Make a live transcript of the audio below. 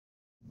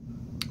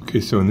Okay,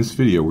 so in this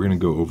video we're going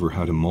to go over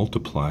how to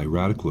multiply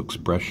radical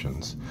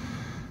expressions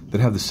that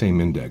have the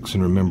same index.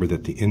 And remember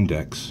that the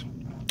index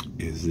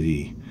is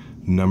the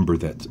number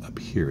that's up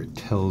here. It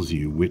tells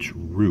you which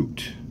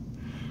root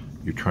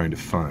you're trying to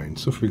find.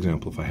 So for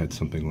example, if I had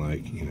something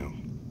like,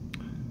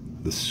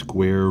 the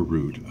square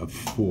root of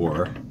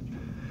 4,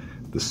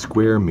 the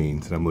square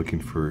means that I'm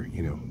looking for,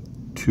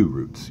 two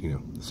roots,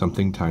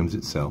 something times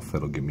itself,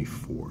 that'll give me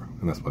 4,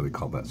 and that's why they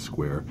call that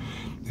square.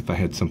 If I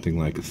had something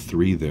like a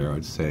 3 there,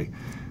 I'd say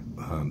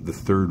the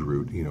third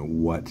root,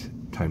 what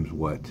times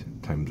what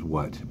times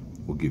what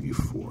will give you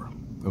 4.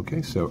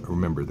 Okay, so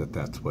remember that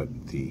that's what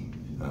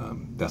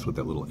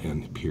that little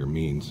n here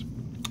means.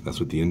 That's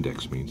what the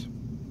index means.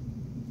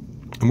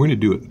 And we're going to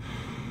do it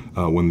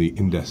when the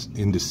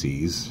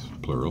indices,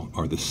 plural,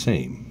 are the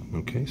same.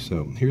 Okay,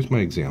 so here's my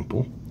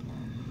example.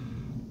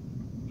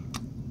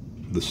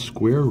 The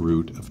square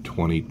root of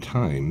 20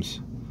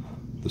 times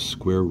the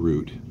square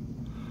root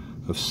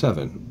of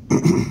 7.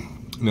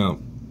 Now,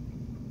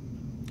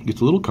 it's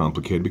a little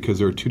complicated because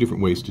there are two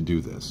different ways to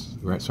do this,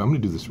 right? So I'm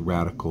going to do this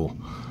radical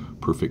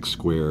perfect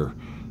square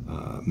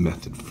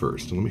method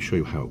first, and let me show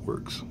you how it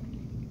works.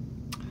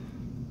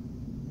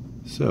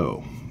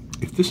 So,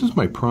 if this is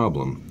my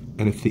problem,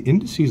 and if the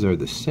indices are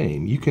the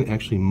same, you can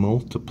actually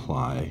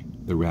multiply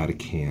the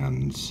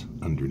radicands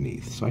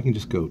underneath. So I can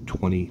just go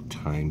 20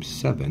 times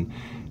 7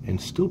 and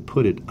still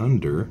put it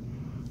under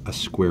a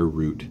square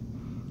root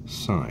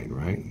sign,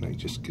 right? And that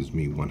just gives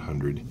me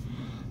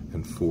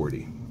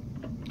 140.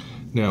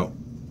 Now,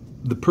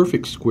 the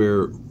perfect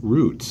square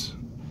roots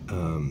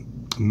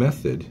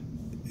method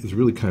is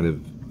really kind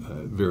of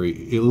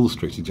it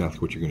illustrates exactly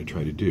what you're going to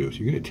try to do. So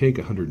you're going to take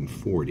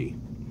 140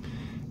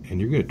 and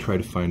you're going to try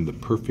to find the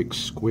perfect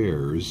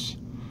squares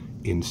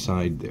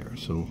inside there.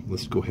 So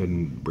let's go ahead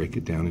and break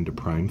it down into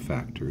prime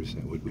factors.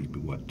 That would be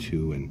what,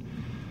 2 and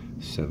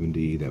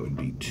 70, that would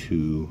be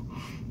 2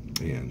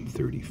 and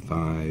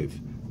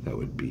 35, that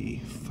would be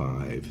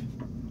 5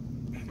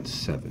 and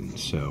 7.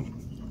 So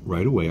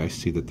right away I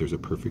see that there's a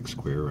perfect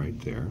square right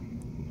there.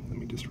 Let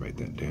me just write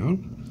that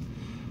down.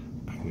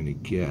 I'm going to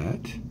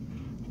get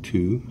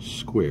 2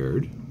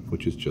 squared,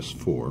 which is just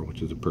 4,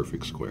 which is a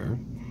perfect square,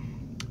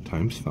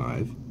 times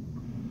 5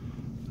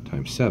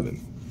 times 7.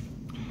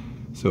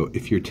 So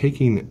if you're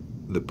taking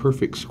the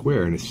perfect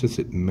square, and since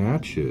it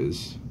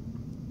matches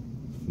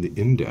the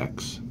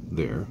index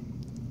there,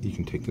 you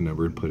can take the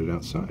number and put it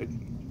outside.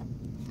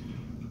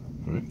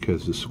 All right,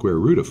 because the square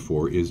root of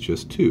 4 is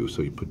just 2,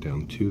 so you put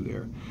down 2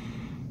 there.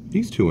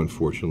 These two,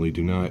 unfortunately,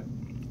 do not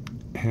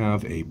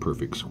have a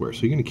perfect square,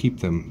 so you're going to keep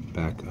them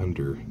back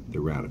under the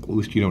radical. At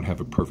least you don't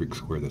have a perfect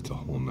square that's a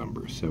whole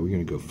number. So we're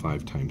going to go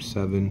 5 times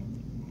 7,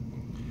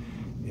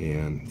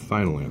 and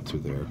final answer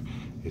there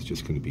is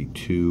just going to be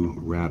 2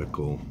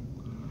 radical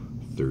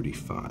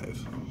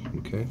 35.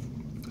 Okay,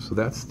 so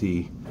that's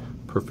the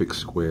perfect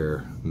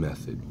square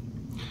method.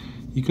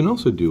 You can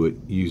also do it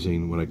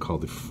using what I call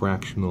the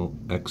fractional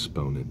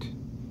exponent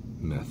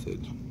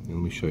method. And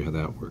let me show you how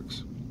that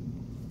works.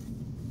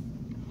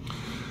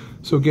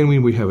 So again,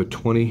 we have a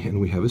 20 and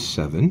we have a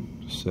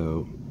 7.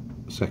 So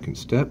second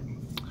step,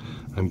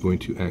 I'm going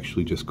to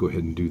actually just go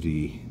ahead and do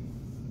the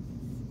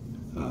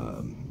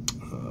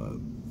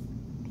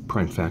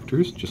prime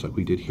factors, just like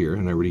we did here,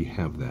 and I already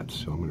have that,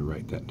 so I'm going to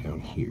write that down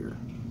here.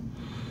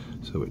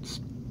 So it's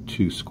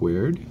 2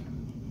 squared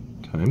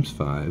times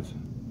 5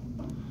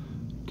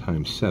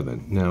 times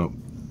 7. Now,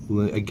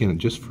 again,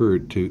 just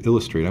to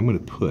illustrate, I'm going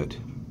to put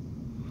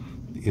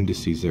the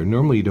indices there.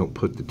 Normally you don't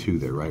put the 2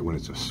 there, right? When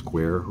it's a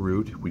square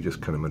root, we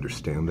just kind of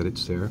understand that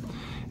it's there.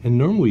 And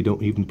normally we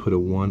don't even put a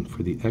 1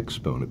 for the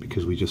exponent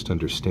because we just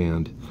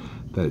understand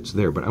that it's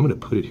there. But I'm going to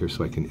put it here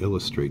so I can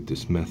illustrate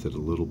this method a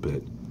little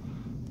bit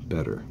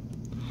better.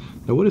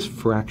 Now, what does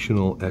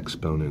fractional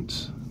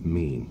exponents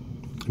mean?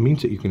 It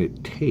means that you're going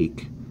to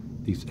take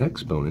these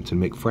exponents and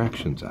make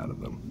fractions out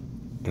of them.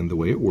 And the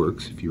way it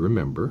works, if you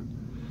remember,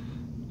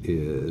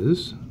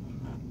 is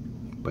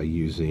by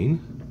using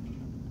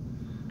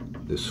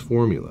this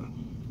formula.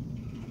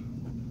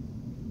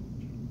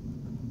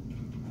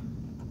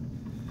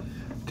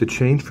 To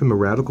change from a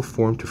radical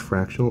form to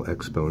fractional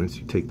exponents,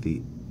 you take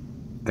the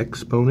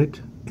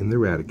exponent in the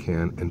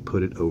radicand and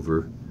put it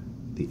over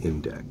the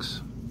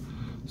index.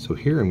 So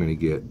here I'm going to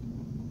get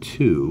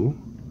 2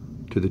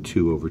 to the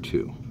 2 over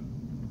 2.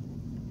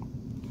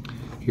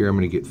 Here I'm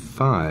going to get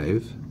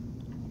 5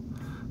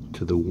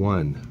 to the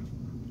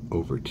 1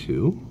 over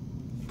 2.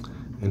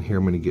 And here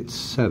I'm going to get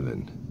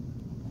 7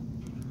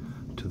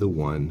 to the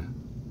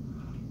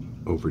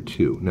 1 over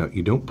 2. Now,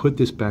 you don't put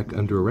this back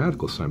under a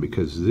radical sign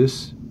because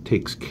this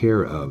takes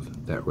care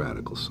of that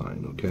radical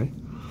sign, okay?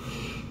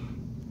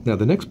 Now,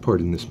 the next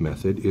part in this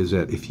method is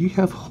that if you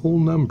have whole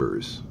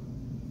numbers,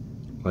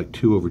 like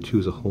 2 over 2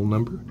 is a whole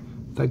number,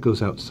 that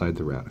goes outside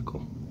the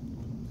radical.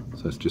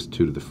 So that's just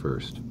 2 to the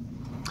first.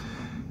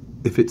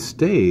 If it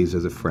stays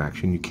as a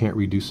fraction, you can't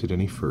reduce it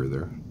any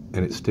further,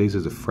 and it stays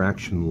as a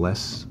fraction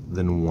less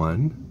than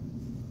 1,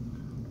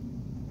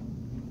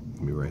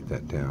 let me write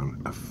that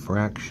down, a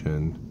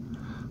fraction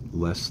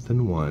less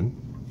than 1,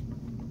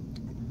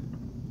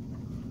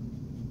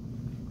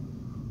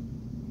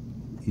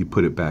 you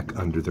put it back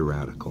under the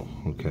radical,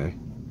 okay?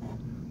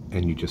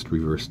 And you just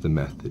reverse the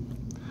method.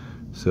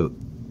 So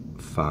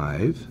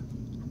 5,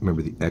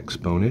 remember the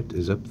exponent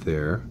is up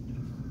there,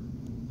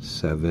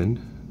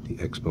 7,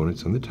 the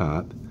exponent's on the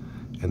top,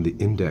 and the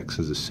index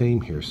is the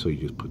same here, so you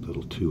just put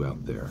little 2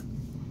 out there.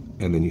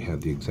 And then you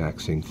have the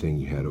exact same thing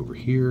you had over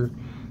here,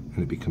 and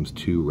it becomes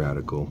 2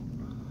 radical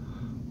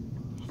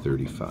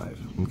 35.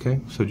 Okay,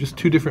 so just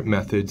 2 different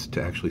methods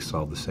to actually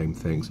solve the same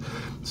things.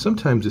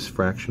 Sometimes this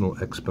fractional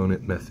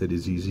exponent method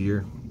is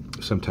easier.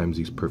 Sometimes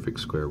these perfect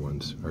square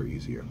ones are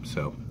easier.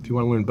 So if you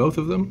want to learn both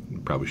of them, you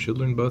probably should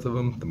learn both of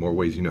them. The more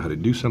ways you know how to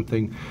do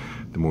something,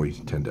 the more you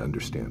tend to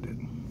understand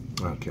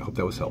it. Okay, I hope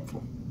that was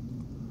helpful.